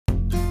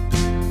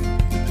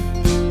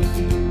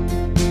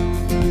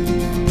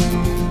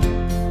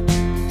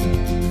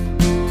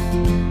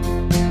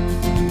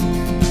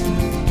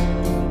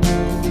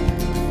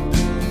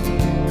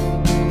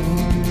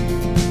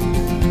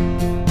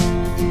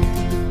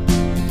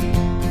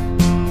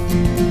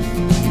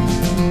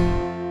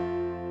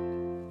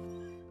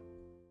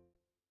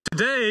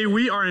today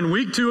we are in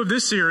week 2 of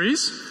this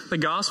series, The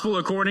Gospel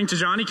According to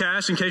Johnny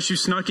Cash, in case you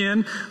snuck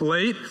in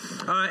late.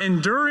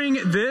 And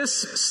during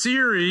this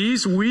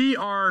series, we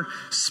are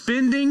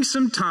spending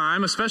some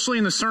time, especially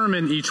in the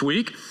sermon each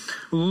week,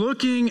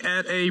 looking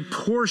at a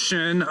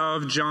portion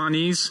of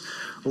Johnny's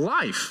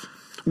life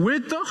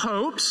with the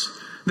hopes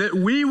that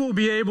we will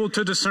be able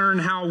to discern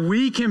how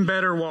we can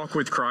better walk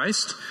with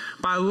Christ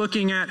by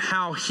looking at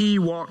how he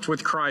walked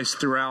with Christ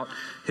throughout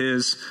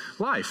his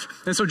life.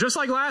 And so just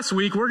like last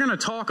week, we're going to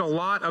talk a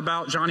lot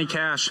about Johnny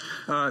Cash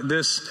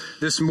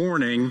this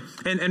morning,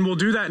 and we'll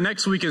do that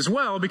next week as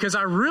well, because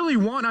I really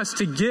want us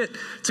to get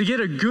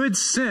a good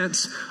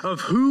sense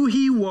of who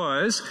he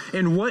was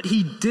and what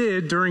he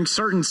did during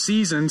certain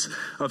seasons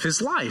of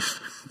his life.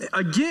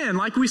 Again,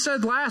 like we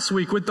said last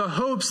week, with the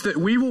hopes that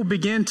we will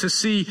begin to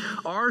see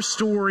our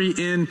story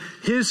in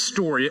his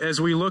story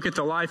as we look at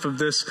the life of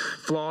this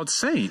flawed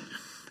saint.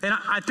 And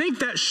I think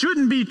that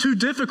shouldn't be too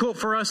difficult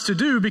for us to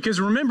do, because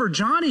remember,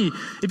 Johnny,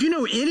 if you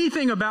know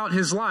anything about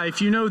his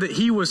life, you know that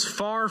he was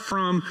far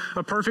from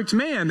a perfect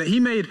man, that he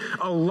made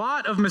a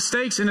lot of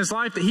mistakes in his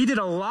life, that he did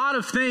a lot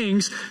of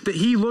things that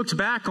he looked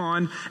back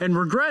on and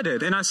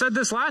regretted. And I said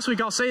this last week,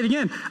 I'll say it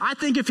again. I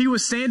think if he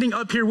was standing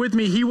up here with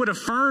me, he would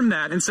affirm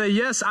that and say,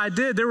 yes, I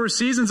did. There were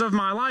seasons of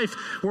my life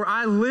where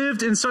I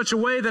lived in such a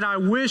way that I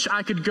wish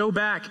I could go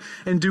back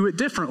and do it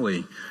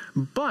differently.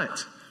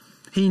 But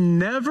he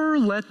never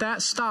let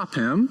that stop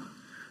him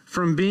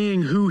from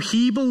being who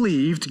he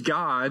believed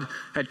God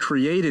had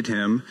created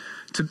him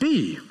to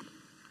be.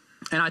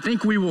 And I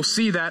think we will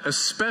see that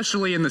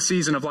especially in the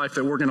season of life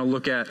that we're going to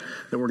look at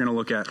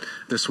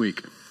this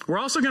week. We're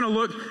also going to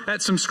look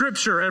at some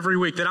scripture every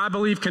week that I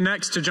believe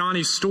connects to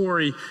Johnny's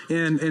story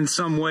in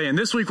some way. And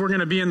this week we're going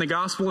to be in the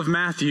Gospel of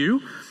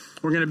Matthew.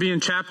 We're going to be in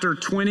chapter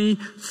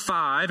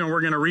 25, and we're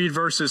going to read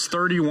verses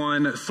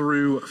 31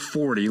 through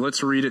 40.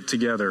 Let's read it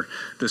together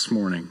this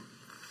morning.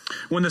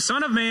 When the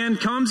Son of Man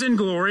comes in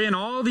glory and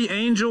all the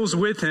angels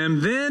with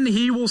him, then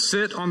he will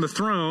sit on the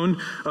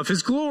throne of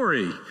his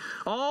glory.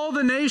 All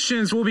the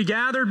nations will be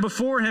gathered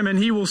before him, and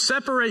he will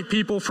separate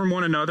people from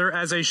one another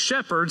as a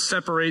shepherd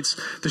separates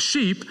the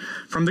sheep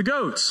from the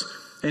goats.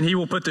 And he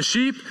will put the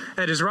sheep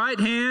at his right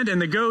hand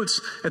and the goats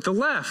at the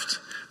left.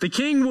 The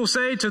king will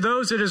say to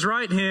those at his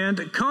right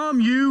hand, "Come,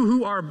 you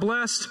who are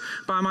blessed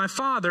by my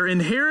Father,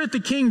 inherit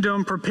the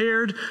kingdom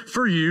prepared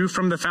for you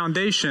from the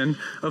foundation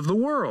of the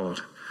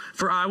world.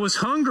 For I was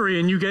hungry,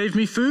 and you gave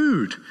me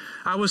food.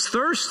 I was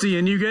thirsty,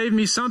 and you gave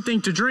me something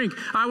to drink.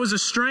 I was a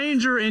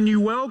stranger, and you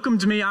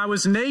welcomed me. I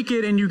was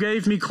naked, and you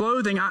gave me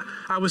clothing.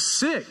 I was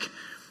sick,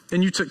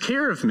 and you took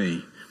care of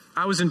me.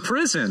 I was in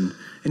prison,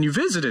 and you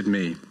visited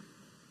me."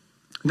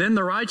 Then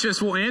the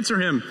righteous will answer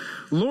him,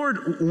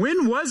 "Lord,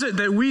 when was it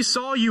that we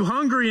saw you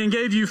hungry and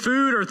gave you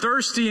food, or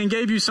thirsty and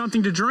gave you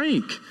something to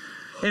drink?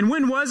 And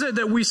when was it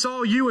that we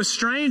saw you a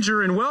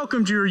stranger and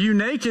welcomed you, or you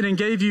naked and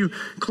gave you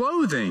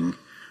clothing?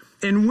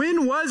 And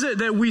when was it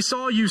that we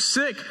saw you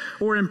sick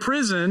or in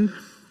prison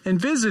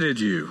and visited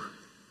you?"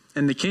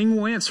 And the king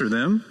will answer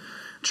them,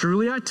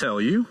 "Truly I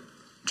tell you,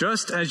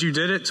 just as you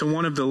did it to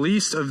one of the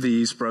least of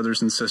these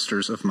brothers and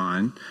sisters of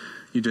mine,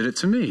 you did it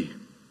to me."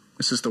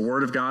 This is the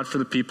word of God for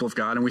the people of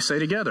God. And we say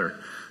together,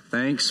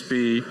 thanks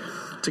be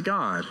to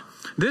God.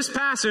 This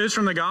passage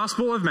from the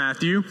Gospel of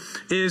Matthew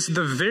is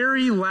the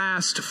very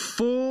last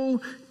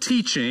full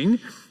teaching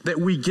that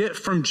we get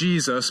from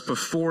Jesus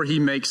before he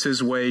makes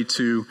his way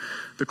to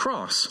the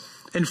cross.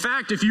 In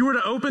fact, if you were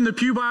to open the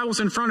pew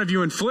Bibles in front of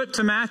you and flip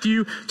to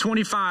Matthew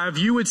 25,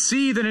 you would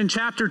see that in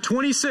chapter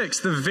 26,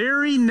 the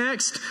very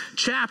next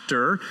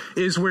chapter,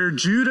 is where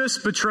Judas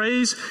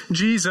betrays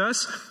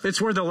Jesus.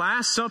 It's where the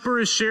Last Supper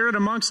is shared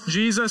amongst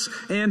Jesus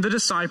and the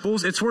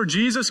disciples. It's where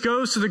Jesus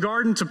goes to the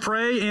garden to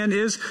pray and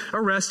is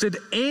arrested.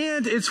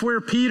 And it's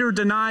where Peter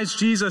denies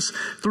Jesus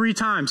 3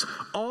 times.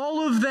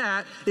 All of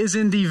that is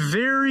in the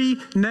very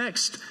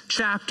next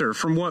chapter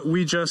from what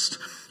we just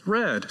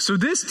read. So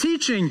this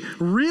teaching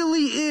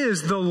really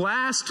is the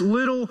last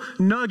little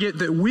nugget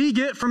that we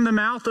get from the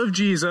mouth of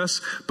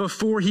Jesus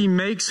before he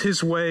makes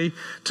his way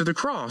to the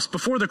cross,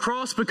 before the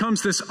cross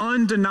becomes this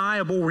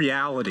undeniable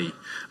reality,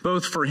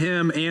 both for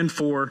him and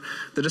for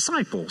the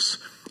disciples.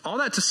 All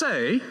that to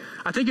say,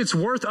 I think it's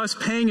worth us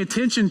paying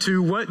attention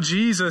to what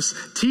Jesus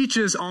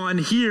teaches on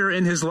here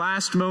in his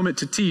last moment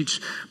to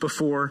teach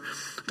before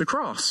the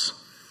cross.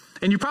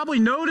 And you probably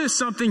notice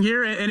something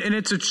here, and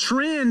it's a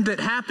trend that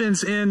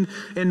happens in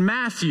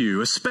Matthew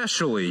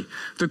especially.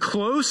 The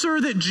closer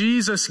that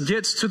Jesus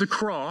gets to the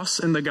cross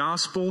in the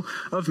Gospel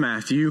of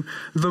Matthew,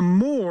 the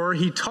more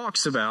he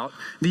talks about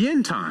the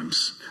end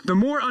times. The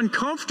more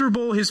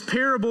uncomfortable his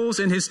parables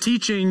and his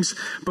teachings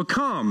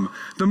become,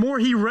 the more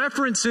he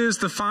references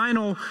the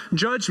final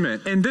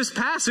judgment. And this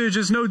passage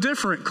is no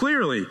different,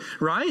 clearly,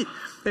 right?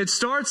 It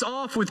starts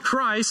off with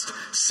Christ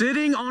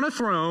sitting on a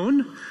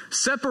throne,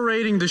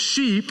 separating the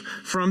sheep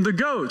from the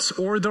goats,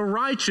 or the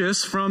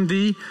righteous from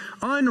the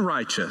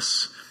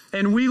unrighteous.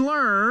 And we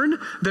learn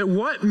that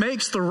what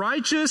makes the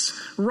righteous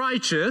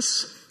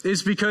righteous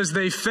is because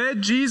they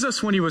fed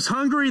Jesus when he was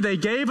hungry. They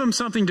gave him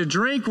something to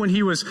drink when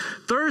he was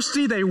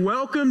thirsty. They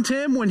welcomed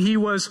him when he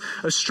was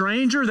a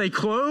stranger. They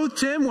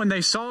clothed him when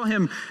they saw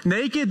him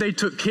naked. They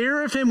took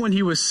care of him when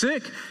he was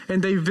sick,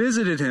 and they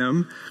visited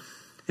him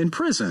in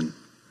prison.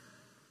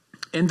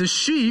 And the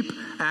sheep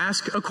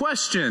ask a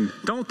question,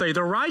 don't they?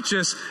 The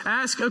righteous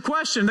ask a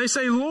question. They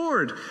say,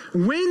 Lord,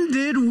 when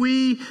did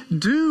we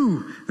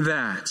do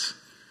that?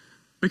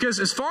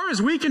 Because as far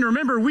as we can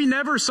remember, we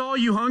never saw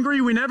you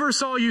hungry. We never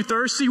saw you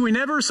thirsty. We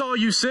never saw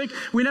you sick.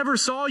 We never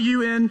saw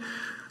you in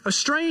a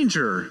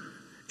stranger.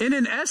 And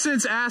in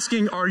essence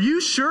asking, are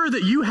you sure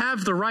that you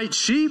have the right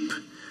sheep?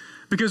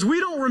 Because we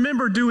don't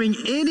remember doing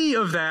any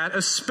of that,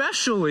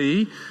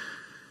 especially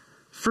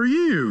for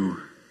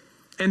you.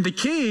 And the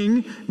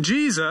King,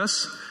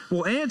 Jesus,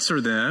 will answer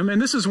them.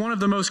 And this is one of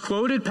the most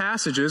quoted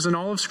passages in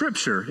all of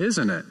Scripture,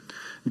 isn't it?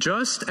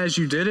 Just as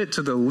you did it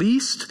to the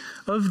least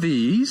of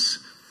these,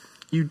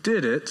 you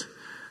did it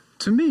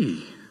to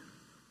me.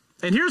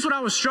 And here's what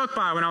I was struck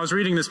by when I was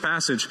reading this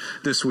passage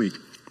this week.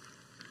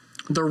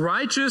 The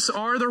righteous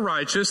are the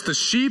righteous, the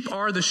sheep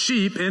are the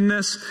sheep in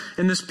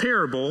this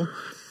parable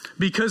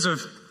because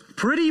of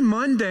pretty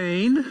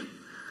mundane,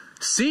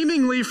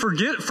 seemingly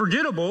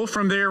forgettable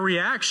from their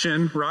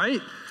reaction, right?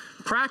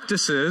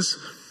 Practices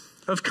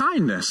of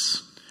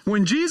kindness.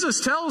 When Jesus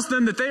tells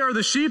them that they are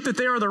the sheep, that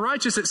they are the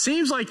righteous, it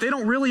seems like they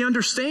don't really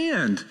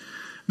understand.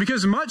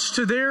 Because much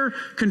to their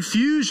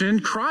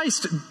confusion,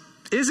 Christ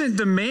isn't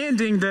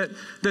demanding that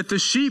the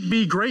sheep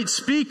be great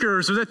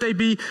speakers or that they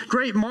be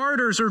great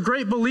martyrs or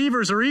great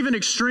believers or even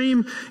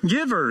extreme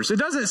givers. It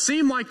doesn't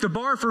seem like the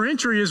bar for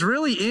entry is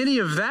really any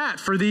of that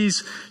for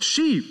these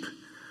sheep.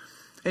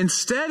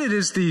 Instead, it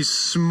is these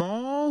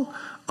small,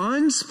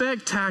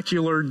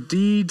 unspectacular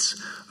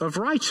deeds of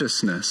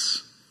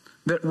righteousness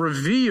that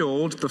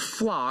revealed the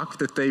flock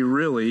that they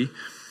really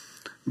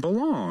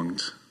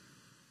belonged.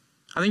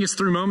 I think it's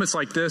through moments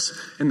like this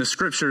in the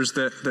Scriptures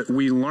that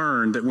we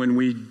learn that when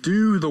we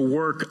do the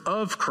work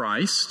of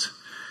Christ,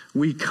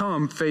 we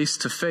come face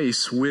to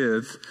face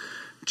with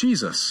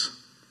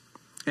Jesus.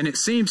 And it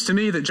seems to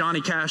me that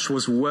Johnny Cash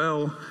was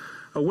well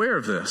aware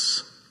of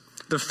this.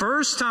 The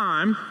first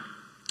time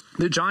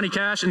that Johnny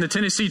Cash and the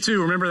Tennessee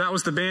Two, remember that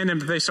was the band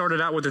that they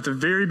started out with at the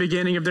very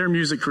beginning of their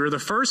music career, the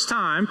first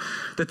time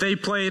that they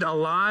played a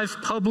live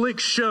public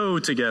show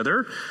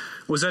together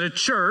was at a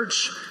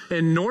church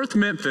in North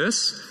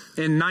Memphis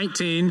in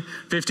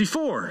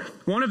 1954.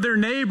 One of their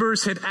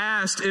neighbors had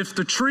asked if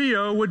the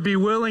trio would be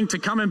willing to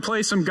come and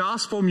play some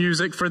gospel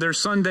music for their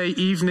Sunday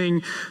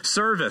evening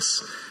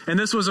service. And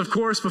this was, of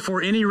course,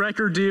 before any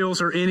record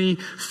deals or any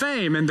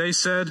fame. And they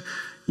said,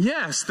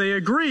 yes, they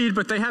agreed,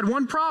 but they had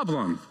one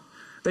problem.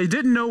 They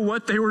didn't know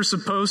what they were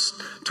supposed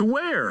to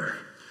wear.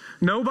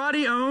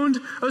 Nobody owned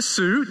a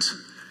suit,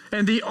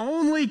 and the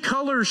only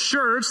color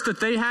shirts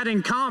that they had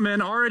in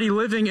common already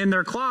living in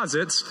their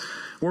closets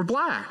were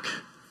black.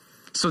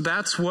 So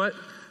that's what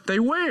they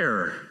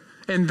wear.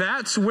 And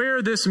that's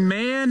where this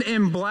man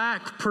in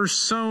black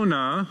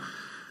persona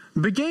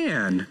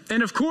began.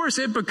 And of course,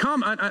 it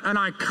became an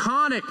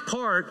iconic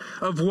part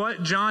of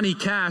what Johnny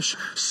Cash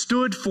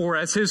stood for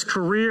as his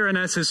career and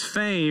as his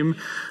fame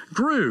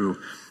grew.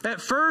 At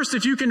first,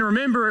 if you can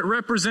remember, it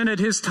represented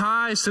his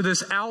ties to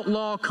this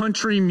outlaw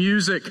country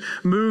music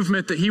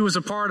movement that he was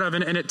a part of,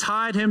 and it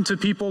tied him to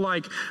people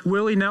like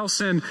Willie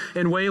Nelson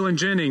and Waylon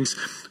Jennings.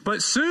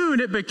 But soon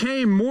it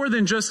became more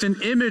than just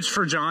an image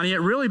for Johnny. It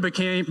really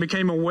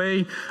became a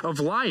way of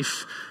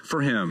life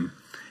for him.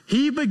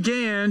 He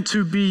began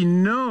to be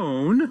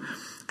known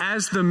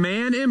as the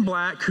man in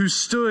black who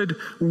stood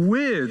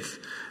with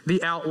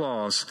the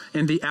outlaws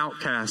and the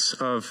outcasts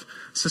of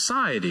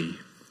society.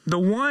 The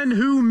one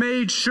who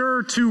made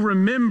sure to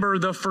remember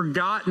the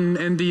forgotten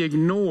and the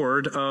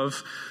ignored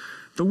of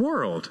the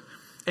world.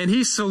 And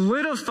he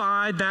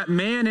solidified that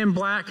man in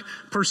black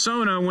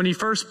persona when he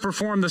first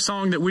performed the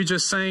song that we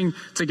just sang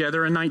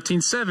together in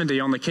 1970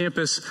 on the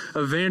campus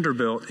of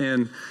Vanderbilt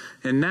in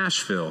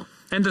Nashville.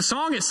 And the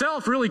song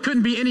itself really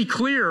couldn't be any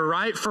clearer,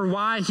 right, for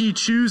why he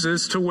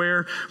chooses to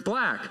wear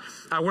black.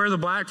 I wear the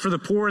black for the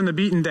poor and the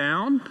beaten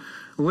down,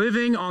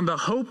 living on the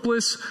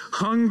hopeless,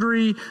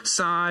 hungry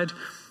side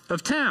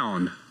of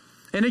town.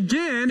 And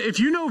again,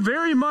 if you know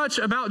very much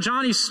about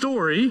Johnny's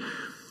story,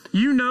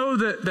 you know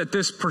that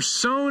this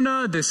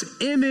persona, this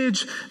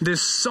image,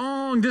 this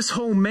song, this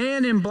whole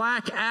man in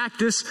black act,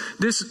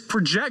 this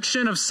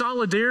projection of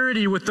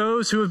solidarity with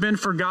those who have been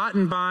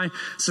forgotten by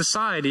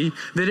society,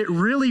 that it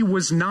really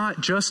was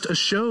not just a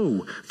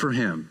show for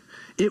him.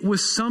 It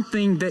was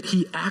something that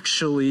he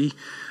actually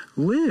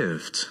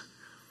lived.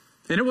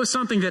 And it was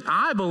something that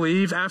I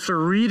believe,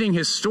 after reading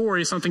his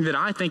story, something that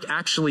I think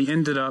actually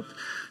ended up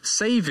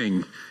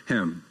saving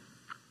him.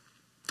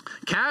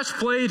 Cash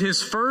played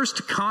his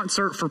first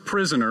concert for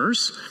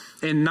prisoners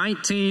in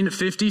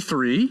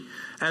 1953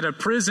 at a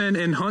prison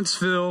in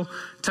Huntsville,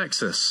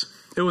 Texas.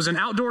 It was an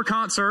outdoor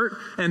concert,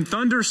 and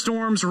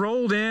thunderstorms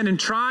rolled in and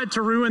tried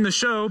to ruin the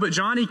show, but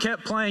Johnny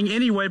kept playing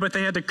anyway, but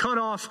they had to cut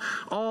off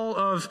all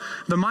of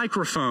the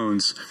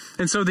microphones.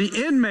 And so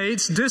the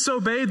inmates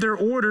disobeyed their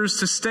orders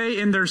to stay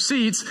in their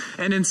seats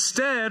and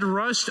instead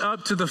rushed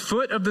up to the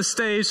foot of the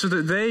stage so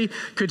that they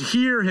could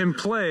hear him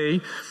play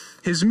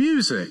his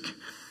music.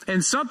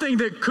 And something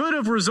that could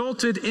have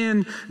resulted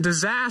in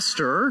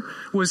disaster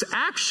was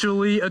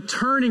actually a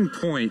turning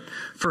point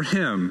for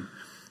him.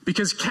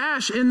 Because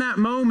Cash, in that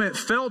moment,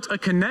 felt a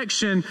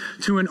connection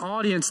to an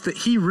audience that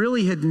he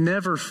really had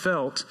never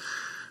felt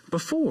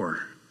before.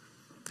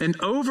 And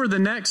over the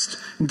next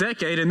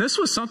decade, and this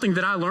was something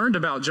that I learned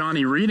about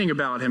Johnny reading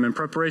about him in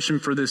preparation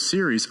for this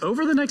series,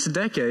 over the next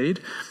decade,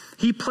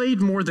 he played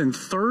more than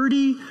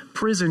 30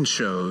 prison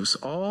shows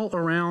all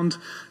around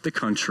the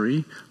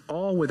country,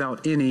 all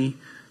without any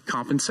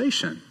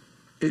compensation.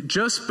 It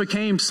just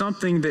became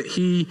something that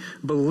he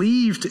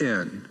believed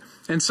in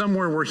and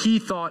somewhere where he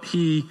thought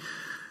he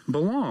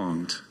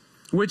belonged,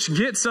 which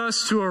gets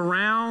us to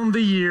around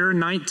the year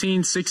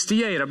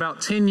 1968,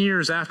 about 10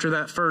 years after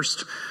that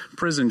first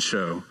prison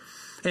show.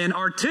 And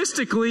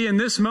artistically, in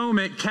this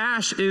moment,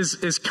 Cash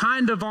is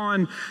kind of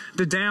on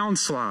the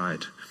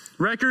downslide.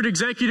 Record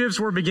executives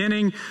were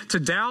beginning to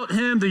doubt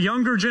him. The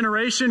younger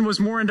generation was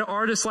more into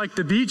artists like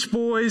the Beach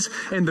Boys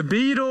and the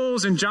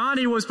Beatles, and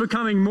Johnny was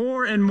becoming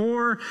more and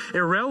more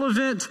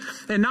irrelevant.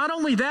 And not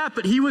only that,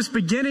 but he was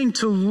beginning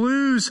to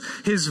lose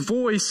his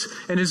voice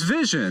and his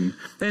vision.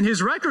 And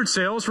his record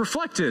sales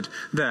reflected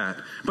that.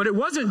 But it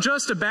wasn't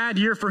just a bad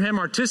year for him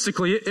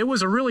artistically. It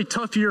was a really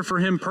tough year for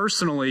him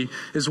personally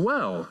as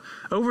well.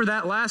 Over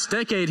that last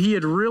decade, he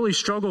had really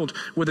struggled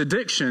with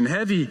addiction,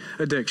 heavy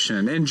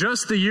addiction. And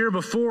just the year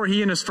before,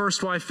 he and his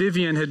first wife,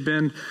 Vivian, had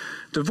been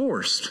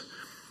divorced.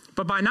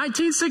 But by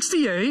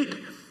 1968,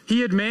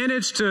 he had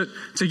managed to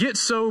get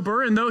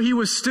sober, and though he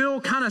was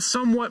still kind of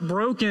somewhat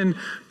broken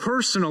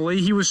personally,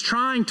 he was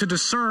trying to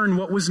discern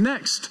what was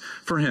next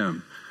for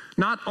him.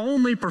 Not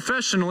only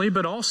professionally,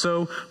 but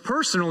also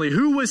personally.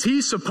 Who was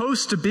he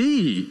supposed to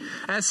be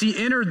as he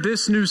entered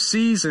this new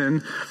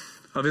season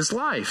of his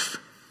life?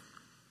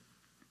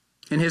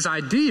 And his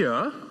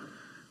idea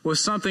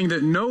was something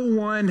that no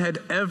one had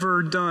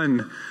ever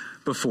done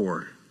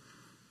before.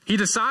 He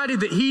decided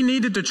that he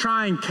needed to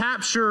try and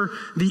capture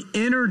the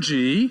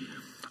energy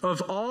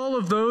of all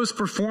of those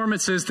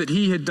performances that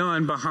he had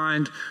done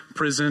behind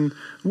prison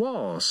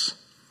walls.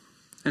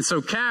 And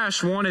so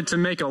Cash wanted to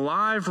make a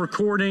live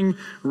recording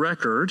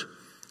record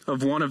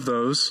of one of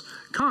those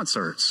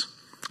concerts.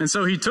 And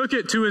so he took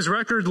it to his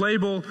record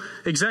label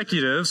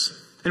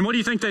executives, and what do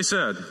you think they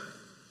said?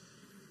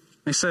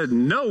 They said,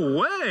 "No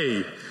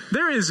way.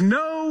 There is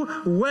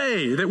no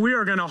way that we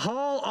are going to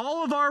haul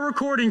all of our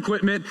recording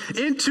equipment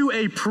into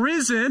a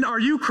prison. Are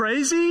you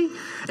crazy?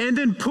 And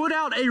then put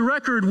out a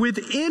record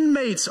with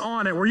inmates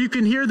on it where you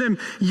can hear them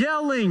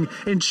yelling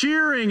and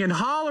cheering and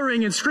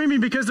hollering and screaming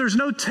because there's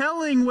no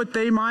telling what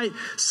they might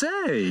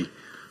say."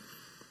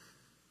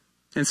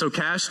 And so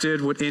Cash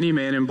did what any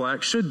man in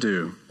black should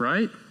do,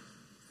 right?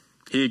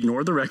 He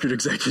ignored the record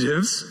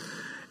executives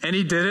and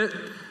he did it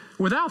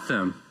without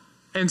them.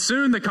 And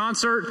soon the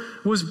concert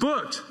was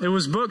booked. It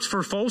was booked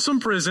for Folsom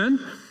Prison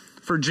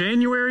for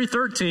January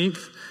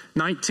 13th,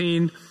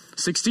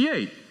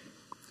 1968.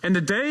 And the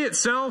day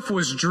itself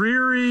was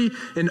dreary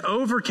and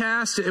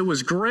overcast. It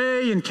was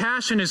gray, and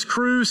Cash and his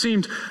crew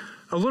seemed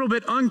a little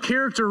bit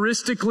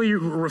uncharacteristically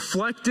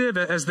reflective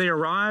as they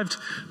arrived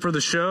for the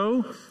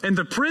show. And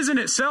the prison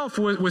itself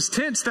was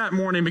tense that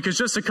morning because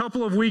just a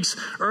couple of weeks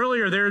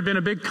earlier there had been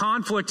a big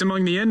conflict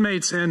among the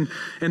inmates and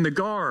the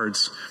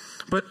guards.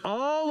 But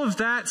all of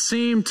that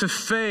seemed to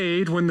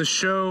fade when the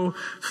show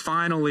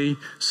finally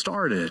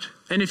started.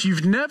 And if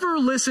you've never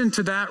listened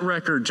to that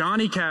record,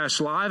 Johnny Cash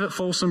live at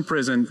Folsom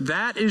Prison,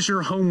 that is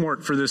your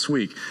homework for this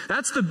week.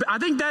 I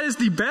think that is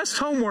the best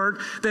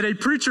homework that a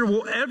preacher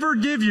will ever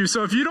give you.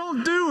 So if you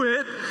don't do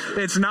it,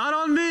 it's not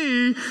on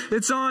me,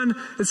 it's on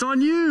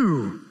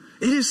you.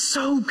 It is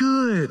so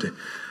good.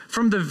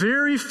 From the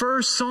very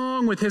first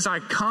song with his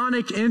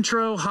iconic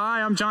intro,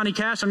 "Hi, I'm Johnny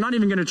Cash." I'm not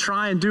even going to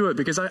try and do it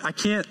because I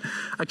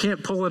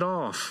can't pull it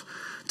off.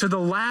 To the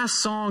last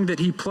song that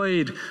he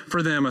played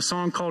for them, a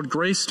song called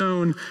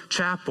Greystone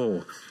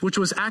Chapel, which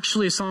was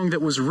actually a song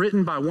that was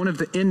written by one of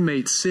the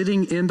inmates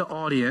sitting in the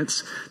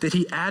audience that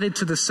he added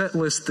to the set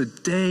list the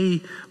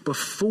day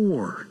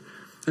before.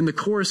 And the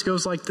chorus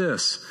goes like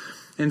this: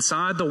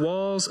 "Inside the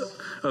walls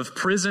of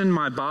prison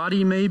my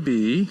body may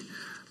be,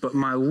 but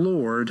my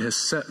Lord has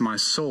set my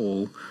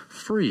soul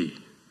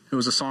free." It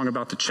was a song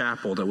about the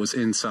chapel that was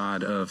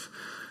inside of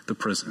the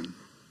prison.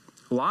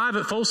 Live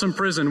at Folsom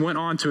Prison went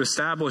on to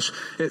establish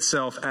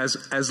itself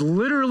as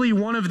literally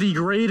one of the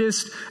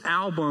greatest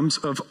albums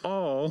of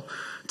all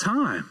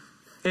time.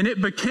 And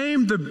it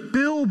became the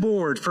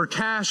billboard for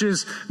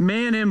Cash's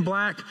man in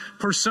black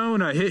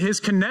persona, his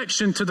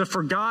connection to the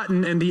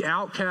forgotten and the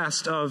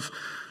outcast of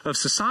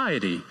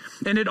society.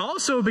 And it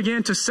also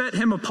began to set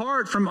him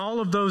apart from all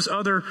of those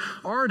other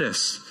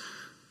artists.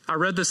 I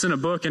read this in a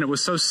book and it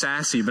was so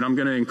sassy, but I'm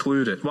going to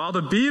include it. While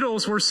the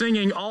Beatles were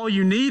singing All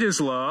You Need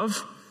Is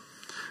Love,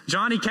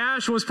 Johnny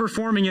Cash was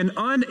performing in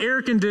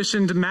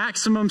unair-conditioned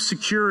maximum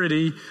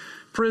security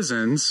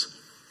prisons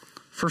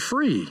for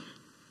free.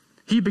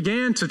 He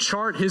began to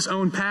chart his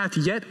own path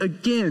yet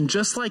again,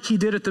 just like he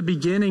did at the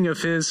beginning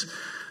of his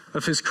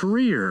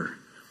career.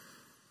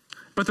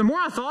 But the more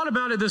I thought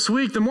about it this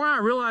week, the more I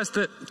realized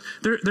that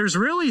there's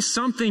really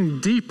something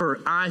deeper,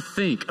 I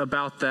think,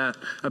 about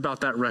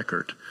that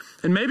record.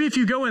 And maybe if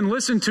you go and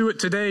listen to it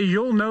today,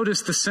 you'll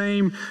notice the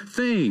same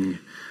thing.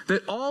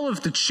 That all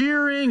of the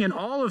cheering and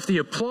all of the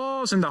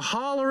applause and the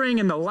hollering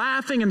and the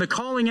laughing and the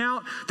calling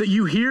out that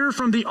you hear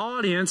from the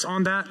audience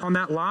on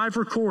that live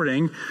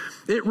recording,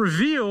 it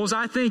reveals,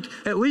 I think,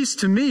 at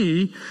least to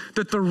me,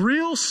 that the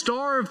real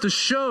star of the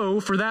show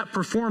for that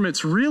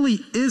performance really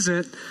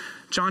isn't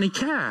Johnny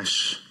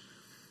Cash.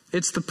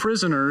 It's the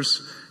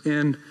prisoners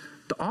in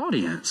the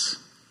audience.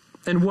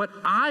 And what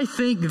I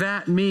think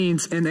that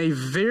means in a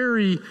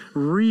very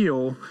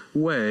real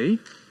way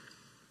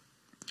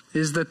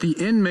is that the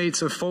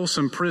inmates of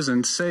Folsom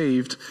Prison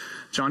saved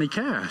Johnny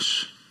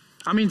Cash.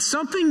 I mean,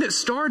 something that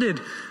started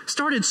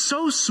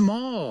so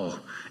small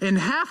and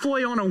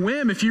halfway on a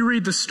whim, if you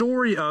read the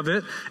story of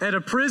it, at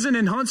a prison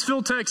in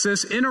Huntsville,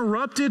 Texas,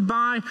 interrupted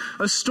by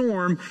a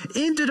storm,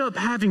 ended up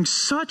having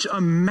such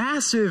a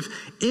massive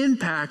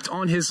impact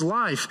on his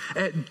life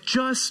at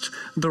just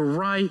the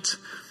right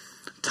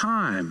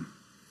time.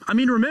 I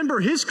mean,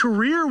 remember, his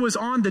career was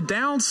on the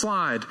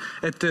downslide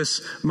at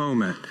this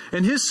moment,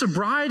 and his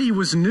sobriety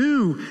was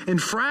new and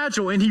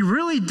fragile, and he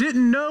really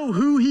didn't know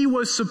who he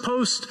was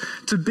supposed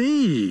to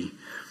be.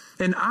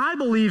 And I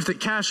believe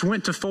that Cash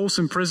went to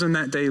Folsom Prison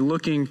that day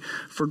looking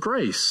for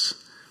grace,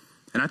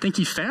 and I think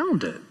he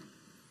found it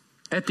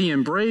at the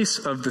embrace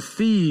of the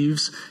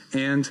thieves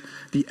and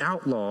the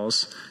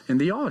outlaws in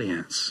the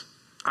audience.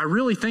 I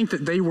really think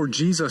that they were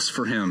Jesus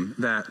for him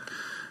that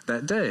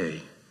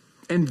day.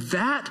 And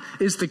that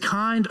is the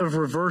kind of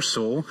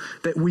reversal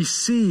that we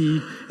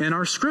see in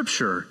our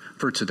scripture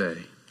for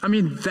today. I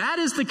mean, that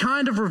is the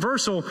kind of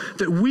reversal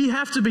that we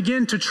have to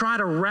begin to try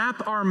to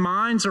wrap our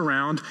minds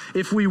around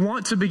if we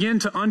want to begin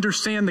to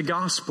understand the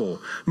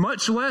gospel,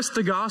 much less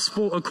the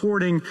gospel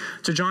according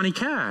to Johnny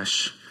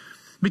Cash.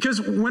 Because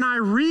when I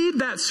read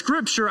that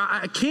scripture,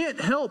 I can't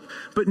help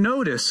but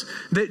notice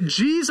that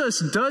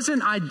Jesus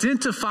doesn't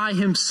identify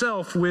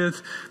himself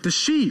with the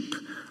sheep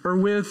or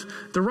with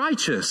the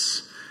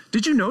righteous.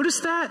 Did you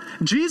notice that?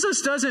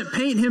 Jesus doesn't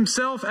paint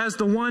himself as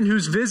the one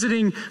who's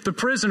visiting the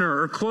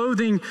prisoner or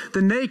clothing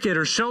the naked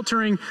or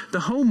sheltering the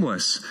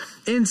homeless.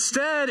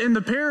 Instead, in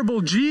the parable,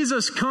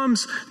 Jesus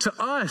comes to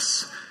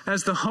us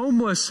as the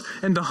homeless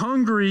and the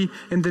hungry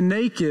and the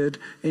naked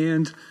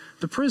and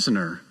the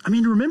prisoner. I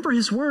mean, remember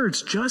his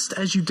words, just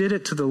as you did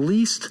it to the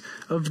least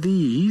of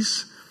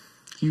these,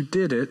 you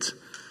did it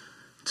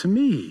to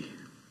me.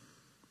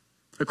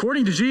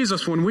 According to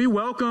Jesus, when we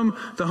welcome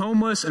the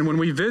homeless and when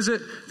we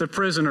visit the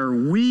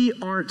prisoner, we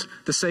aren't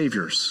the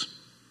saviors.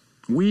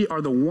 We are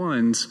the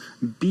ones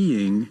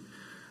being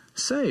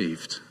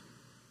saved.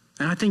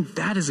 And I think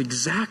that is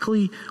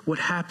exactly what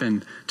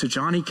happened to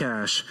Johnny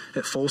Cash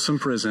at Folsom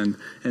Prison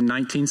in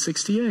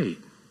 1968.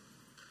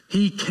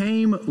 He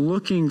came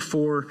looking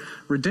for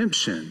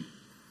redemption,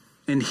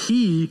 and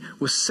he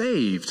was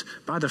saved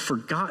by the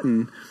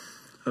forgotten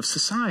of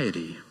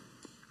society.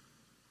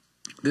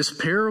 This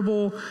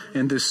parable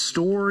and this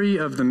story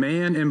of the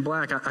man in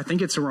black, I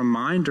think it's a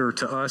reminder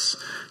to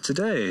us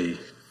today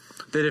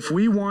that if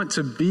we want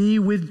to be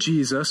with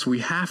Jesus, we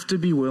have to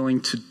be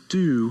willing to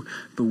do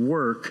the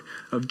work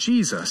of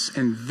Jesus.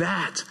 And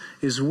that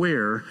is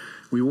where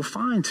we will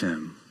find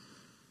him.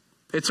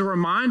 It's a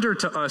reminder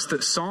to us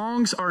that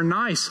songs are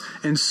nice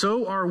and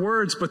so are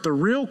words, but the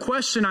real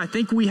question I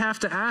think we have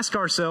to ask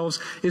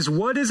ourselves is,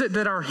 what is it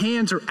that our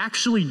hands are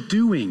actually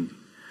doing?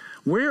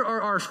 Where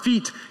are our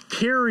feet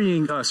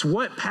carrying us?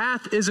 What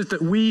path is it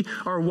that we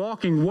are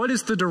walking? What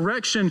is the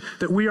direction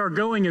that we are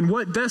going? And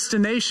what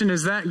destination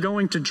is that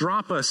going to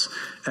drop us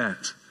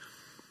at?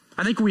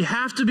 I think we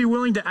have to be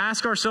willing to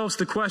ask ourselves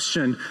the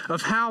question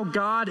of how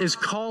God is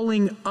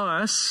calling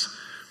us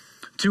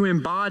to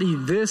embody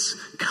this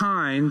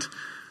kind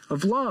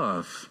of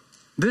love,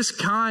 this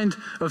kind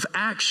of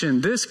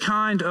action, this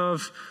kind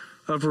of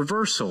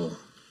reversal.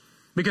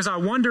 Because I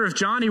wonder if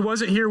Johnny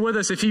wasn't here with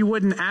us, if he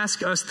wouldn't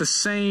ask us the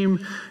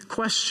same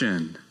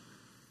question.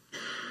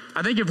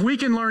 I think if we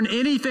can learn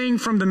anything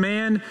from the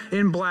man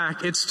in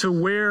black, it's to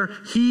where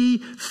he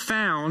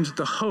found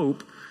the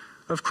hope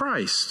of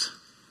Christ.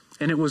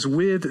 And it was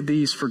with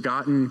these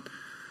forgotten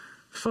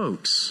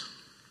folks.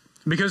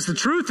 Because the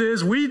truth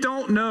is, we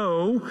don't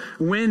know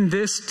when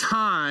this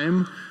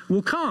time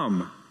will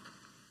come.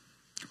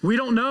 We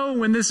don't know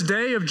when this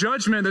day of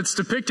judgment that's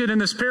depicted in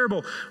this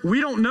parable, we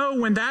don't know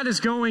when that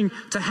is going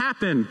to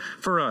happen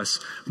for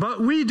us.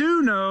 But we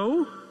do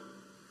know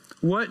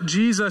what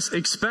Jesus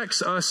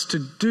expects us to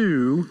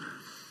do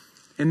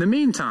in the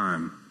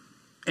meantime.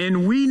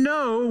 And we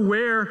know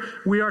where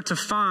we are to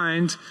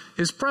find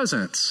his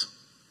presence.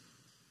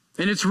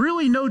 And it's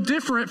really no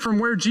different from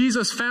where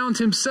Jesus found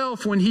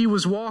himself when he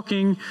was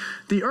walking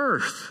the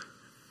earth.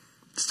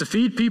 It's to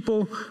feed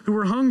people who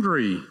are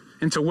hungry,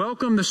 and to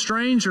welcome the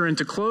stranger, and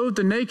to clothe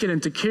the naked,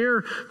 and to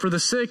care for the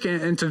sick,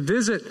 and to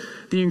visit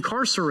the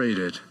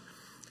incarcerated.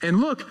 And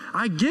look,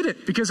 I get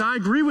it, because I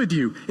agree with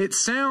you. It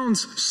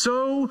sounds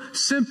so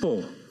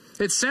simple.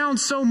 It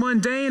sounds so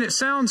mundane. It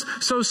sounds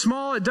so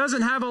small. It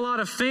doesn't have a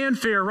lot of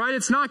fanfare, right?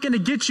 It's not going to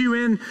get you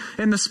in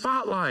the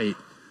spotlight.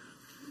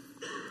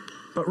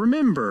 But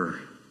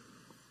remember,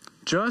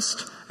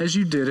 just as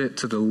you did it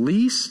to the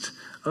least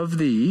of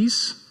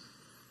these,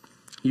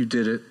 you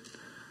did it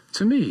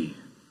to me.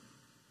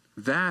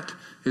 That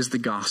is the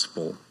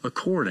gospel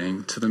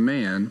according to the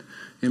man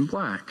in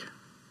black.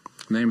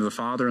 In the name of the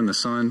Father, and the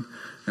Son,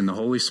 and the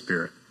Holy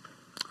Spirit.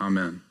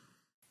 Amen.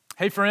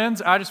 Hey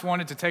friends, I just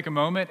wanted to take a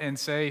moment and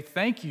say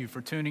thank you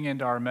for tuning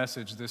into our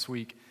message this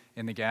week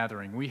in the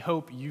gathering. We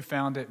hope you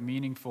found it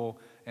meaningful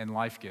and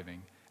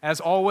life-giving. As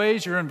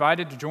always, you're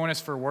invited to join us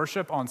for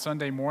worship on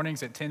Sunday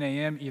mornings at 10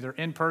 a.m., either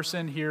in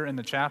person here in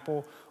the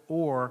chapel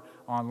or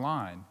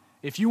online.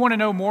 If you want to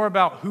know more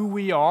about who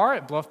we are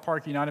at Bluff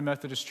Park United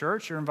Methodist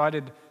Church, you're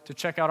invited to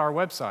check out our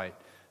website.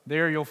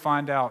 There you'll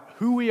find out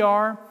who we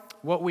are,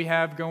 what we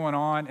have going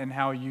on, and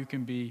how you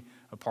can be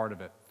a part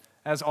of it.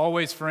 As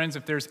always, friends,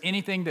 if there's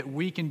anything that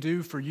we can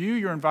do for you,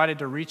 you're invited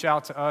to reach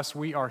out to us.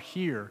 We are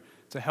here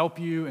to help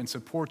you and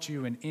support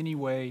you in any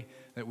way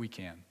that we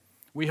can.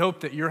 We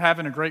hope that you're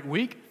having a great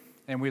week,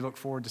 and we look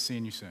forward to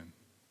seeing you soon.